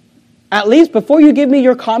 at least before you give me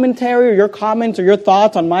your commentary or your comments or your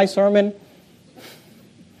thoughts on my sermon,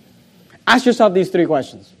 ask yourself these 3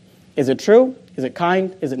 questions. Is it true? Is it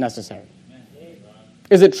kind? Is it necessary?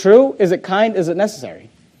 Is it true? Is it kind? Is it necessary?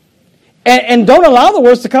 And don't allow the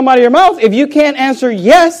words to come out of your mouth if you can't answer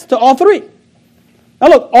yes to all 3. Now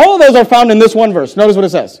look, all of those are found in this one verse. Notice what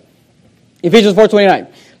it says. Ephesians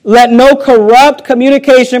 4:29. Let no corrupt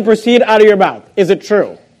communication proceed out of your mouth. Is it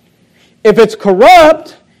true? If it's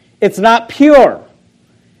corrupt, it's not pure.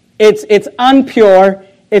 It's unpure.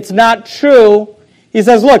 It's not true. He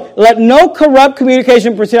says, look, let no corrupt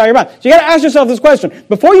communication proceed out of your mouth. So you got to ask yourself this question.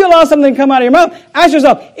 Before you allow something to come out of your mouth, ask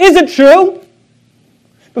yourself, is it true?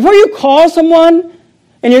 Before you call someone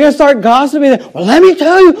and you're going to start gossiping, well, let me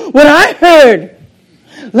tell you what I heard.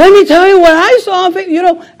 Let me tell you what I saw.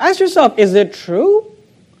 Ask yourself, is it true?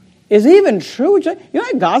 Is it even true? You know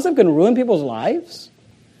how gossip can ruin people's lives?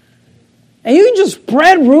 And you can just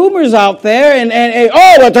spread rumors out there and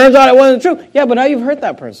it turns out it wasn't true. Yeah, but now you've hurt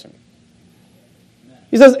that person.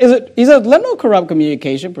 He says, let no corrupt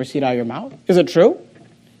communication proceed out of your mouth. Is it true?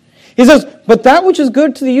 He says, but that which is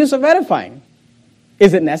good to the use of edifying.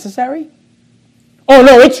 Is it necessary? Oh,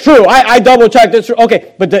 no, it's true. I double-checked. It's true.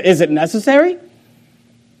 Okay, but is it necessary?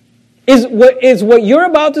 Is what you're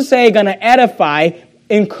about to say going to edify,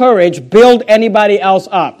 encourage, build anybody else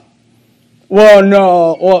up? Well,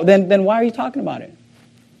 no. Well, then why are you talking about it?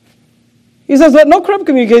 He says, let no corrupt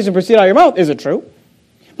communication proceed out of your mouth. Is it true?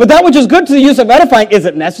 But that which is good to the use of edifying, is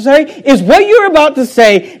it necessary? Is what you're about to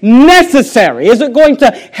say necessary? Is it going to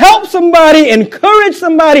help somebody, encourage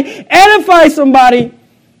somebody, edify somebody?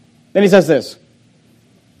 Then he says this,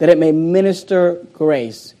 that it may minister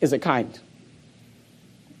grace. Is it kind?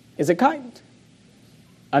 Is it kind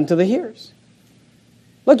unto the hearers?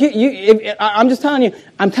 Look, I'm just telling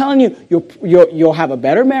you, you'll have a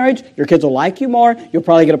better marriage. Your kids will like you more. You'll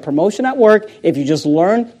probably get a promotion at work if you just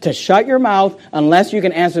learn to shut your mouth unless you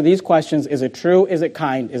can answer these questions. Is it true? Is it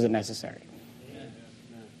kind? Is it necessary?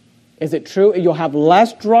 Is it true? You'll have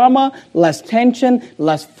less drama, less tension,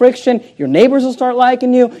 less friction. Your neighbors will start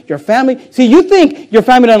liking you. Your family. See, you think your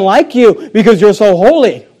family doesn't like you because you're so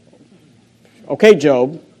holy. Okay,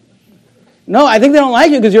 Job. No, I think they don't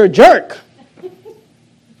like you because you're a jerk.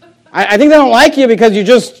 I think they don't like you because you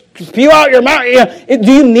just spew out your mouth.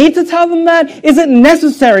 Do you need to tell them that? Is it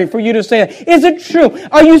necessary for you to say that? Is it true?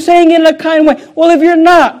 Are you saying it in a kind way? Well, if you're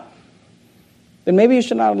not, then maybe you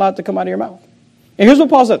should not allow it to come out of your mouth. And here's what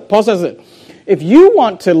Paul says. Paul says it. If you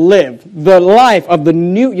want to live the life of the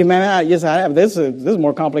new, yes, I have. This is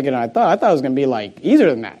more complicated than I thought. I thought it was going to be like easier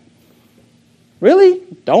than that. Really?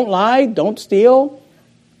 Don't lie. Don't steal.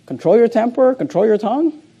 Control your temper. Control your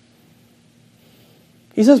tongue.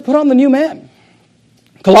 He says, put on the new man.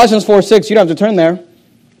 Colossians 4:6, you don't have to turn there.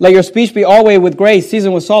 Let your speech be always with grace,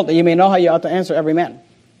 seasoned with salt, that you may know how you ought to answer every man.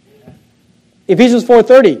 Ephesians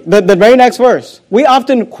 4:30, the very next verse. We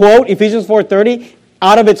often quote Ephesians 4:30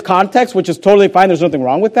 out of its context, which is totally fine. There's nothing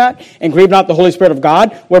wrong with that. And grieve not the Holy Spirit of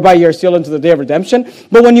God, whereby you are sealed unto the day of redemption.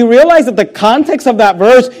 But when you realize that the context of that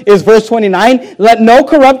verse is verse 29, let no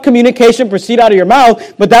corrupt communication proceed out of your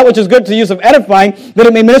mouth, but that which is good to the use of edifying, that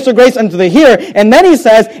it may minister grace unto the hearer. And then he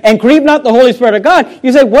says, and grieve not the Holy Spirit of God.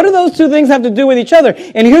 You say, what do those two things have to do with each other?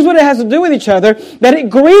 And here's what it has to do with each other, that it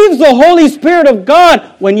grieves the Holy Spirit of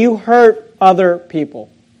God when you hurt other people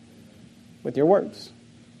with your words.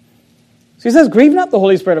 So he says, grieve not the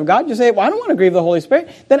Holy Spirit of God. You say, well, I don't want to grieve the Holy Spirit.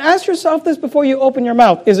 Then ask yourself this before you open your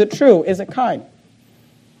mouth. Is it true? Is it kind?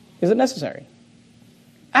 Is it necessary?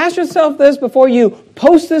 Ask yourself this before you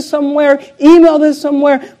post this somewhere, email this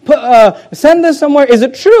somewhere, send this somewhere. Is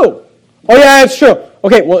it true? Oh, yeah, it's true.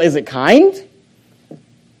 Okay, well, is it kind?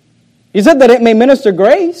 You said that it may minister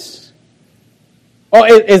grace. Oh,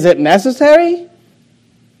 is it necessary?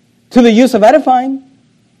 To the use of edifying.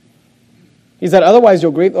 He said, otherwise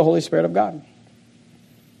you'll grieve the Holy Spirit of God.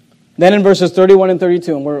 Then in verses 31 and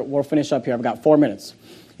 32, and we'll finish up here. I've got 4 minutes.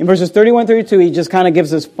 In verses 31 and 32, he just kind of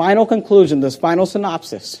gives this final conclusion, this final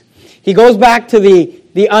synopsis. He goes back to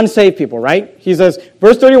the unsaved people, right? He says,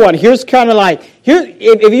 verse 31, here's kind of like,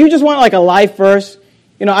 if you just want like a life verse,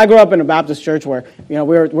 I grew up in a Baptist church where, we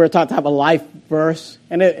were taught to have a life verse.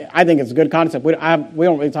 And I think it's a good concept. We don't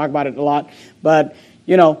really talk about it a lot. But,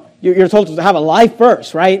 you're told to have a life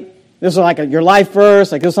verse, right? This is like your life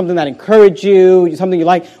verse, like this is something that encouraged you, something you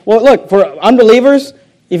like. Well, look, for unbelievers,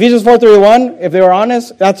 Ephesians 4:31, if they were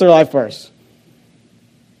honest, that's their life verse.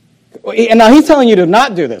 And now he's telling you to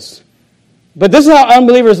not do this. But this is how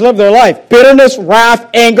unbelievers live their life. Bitterness, wrath,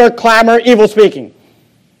 anger, clamor, evil speaking.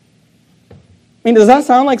 Does that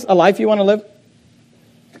sound like a life you want to live?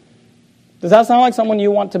 Does that sound like someone you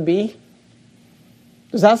want to be?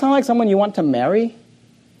 Does that sound like someone you want to marry?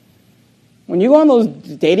 When you go on those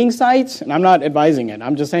dating sites, and I'm not advising it,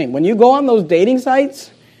 I'm just saying, when you go on those dating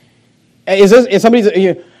sites, is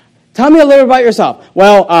somebody, tell me a little about yourself.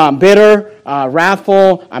 Well, I'm bitter,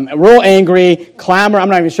 wrathful, I'm real angry, clamor, I'm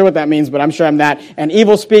not even sure what that means, but I'm sure I'm that, and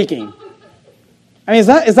evil speaking. Is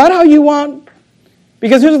that how you want?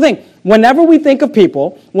 Because here's the thing, whenever we think of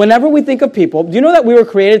people, do you know that we were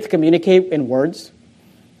created to communicate in words?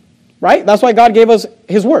 Right? That's why God gave us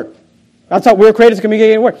His Word. That's how we were created to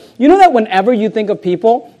communicate in words. You know that whenever you think of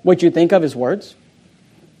people, what you think of is words?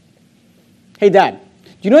 Hey, Dad,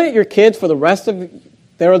 do you know that your kids, for the rest of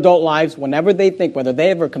their adult lives, whenever they think, whether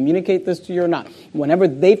they ever communicate this to you or not, whenever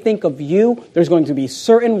they think of you, there's going to be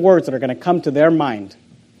certain words that are going to come to their mind.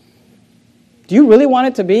 Do you really want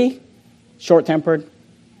it to be short-tempered?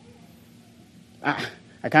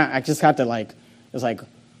 I just have to I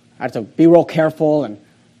have to be real careful, and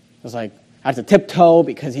it's like, I have to tiptoe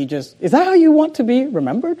because is that how you want to be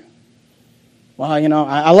remembered? Well,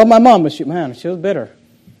 I love my mom, but she was bitter.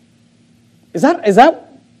 Is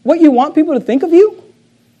that what you want people to think of you?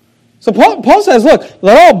 So Paul says, look,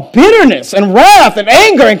 let all bitterness and wrath and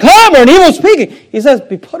anger and clamor and evil speaking, he says,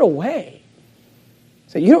 be put away.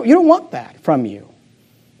 So you don't want that from you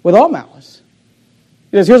with all malice.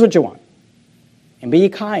 He says, here's what you want. And be ye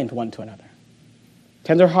kind one to another,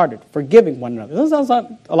 tender-hearted, forgiving one another. Doesn't that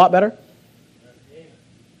sound a lot better?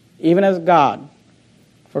 Even as God,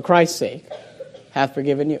 for Christ's sake, hath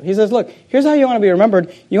forgiven you. He says, look, here's how you want to be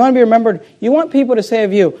remembered. You want to be remembered, you want people to say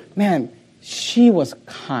of you, man, she was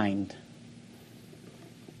kind.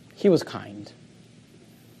 He was kind.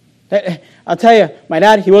 I'll tell you, my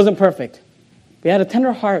dad, he wasn't perfect. But he had a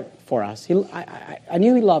tender heart for us. I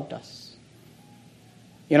knew he loved us.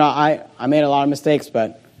 You know, I made a lot of mistakes,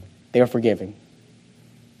 but they were forgiving.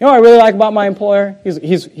 You know what I really like about my employer?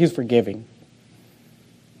 He's forgiving.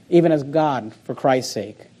 Even as God, for Christ's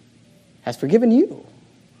sake, has forgiven you.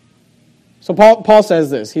 So Paul says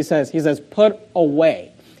this. He says, put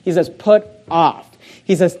away. He says, put off.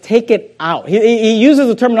 He says, take it out. He uses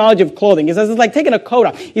the terminology of clothing. He says, it's like taking a coat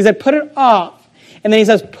off. He said, put it off. And then he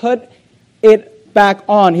says, put it back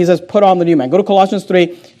on. He says, put on the new man. Go to Colossians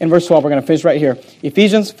 3 and verse 12. We're going to finish right here.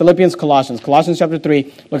 Ephesians, Philippians, Colossians. Colossians chapter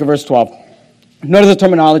 3, look at verse 12. Notice the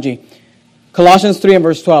terminology. Colossians 3 and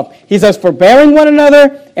verse 12. He says, forbearing one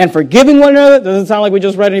another and forgiving one another. Doesn't sound like we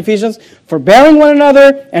just read in Ephesians. Forbearing one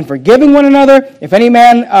another and forgiving one another. If any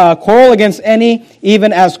man quarrel against any,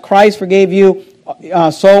 even as Christ forgave you,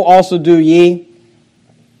 so also do ye.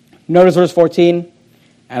 Notice verse 14.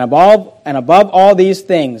 And above all these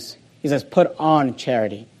things, he says, put on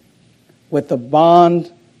charity with the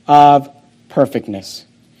bond of perfectness.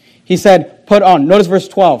 He said, put on. Notice verse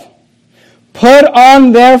 12. Put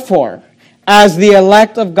on, therefore, as the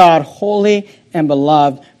elect of God, holy and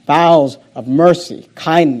beloved, vows of mercy,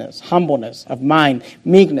 kindness, humbleness of mind,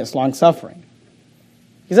 meekness, long-suffering.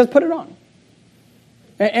 He says, put it on.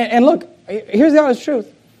 And look, here's the honest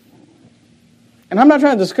truth. And I'm not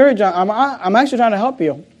trying to discourage you. I'm actually trying to help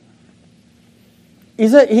you.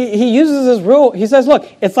 He uses this rule. He says, look,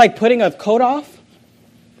 it's like putting a coat off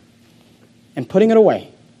and putting it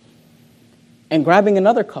away and grabbing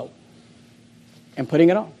another coat and putting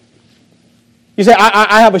it on. You say,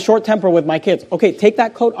 I have a short temper with my kids. Okay, take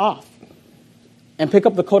that coat off and pick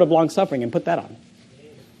up the coat of long-suffering and put that on.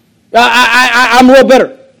 I'm real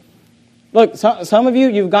bitter. Look, some of you,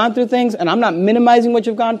 you've gone through things, and I'm not minimizing what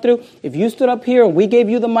you've gone through. If you stood up here and we gave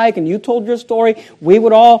you the mic and you told your story, we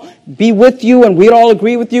would all be with you and we'd all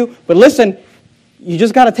agree with you. But listen, you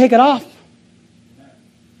just got to take it off.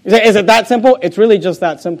 You say, is it that simple? It's really just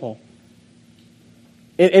that simple.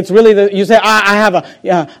 It's really, you say,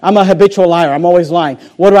 I'm a habitual liar. I'm always lying.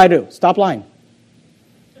 What do I do? Stop lying.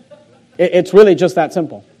 It's really just that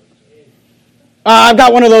simple. I've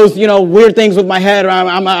got one of those, weird things with my head. Or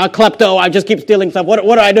I'm a klepto. I just keep stealing stuff. What do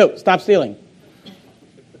I do? Stop stealing.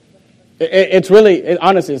 It's really,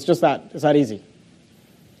 honestly, it's just that. It's that easy.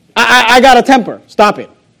 I got a temper. Stop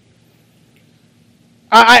it.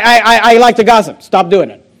 I like to gossip. Stop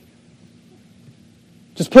doing it.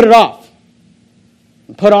 Just put it off.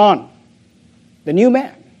 And put on the new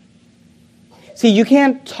man. See, you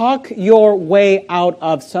can't talk your way out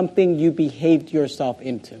of something you behaved yourself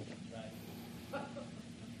into.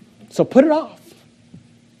 So put it off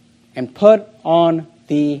and put on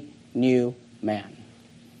the new man.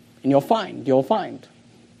 And you'll find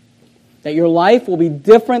that your life will be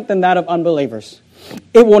different than that of unbelievers.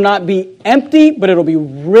 It will not be empty, but it'll be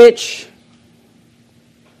rich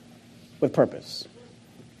with purpose.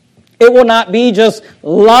 It will not be just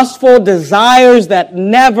lustful desires that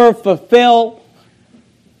never fulfill,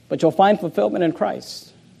 but you'll find fulfillment in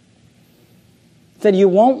Christ. That you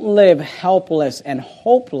won't live helpless and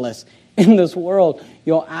hopeless in this world.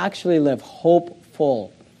 You'll actually live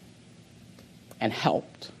hopeful and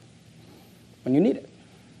helped when you need it.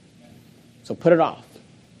 So put it off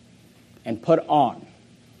and put on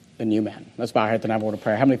the new man. Let's bow our heads and have a word of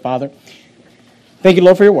prayer. Heavenly Father, thank you,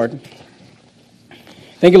 Lord, for your word.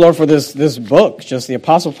 Thank you, Lord, for this book, just the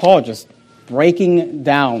Apostle Paul just breaking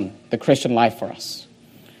down the Christian life for us.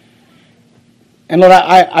 And Lord,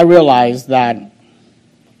 I realize that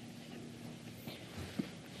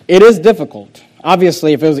it is difficult.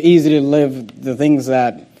 Obviously, if it was easy to live the things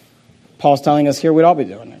that Paul's telling us here, we'd all be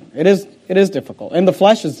doing it. It is difficult. And the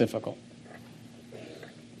flesh is difficult.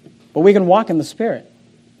 But we can walk in the Spirit.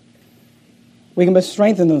 We can be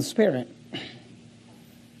strengthened in the Spirit.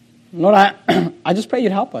 Lord, I just pray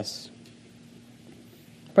you'd help us.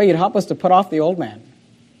 Pray you'd help us to put off the old man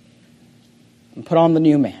and put on the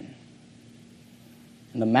new man.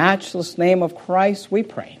 In the matchless name of Christ, we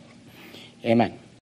pray. Amen.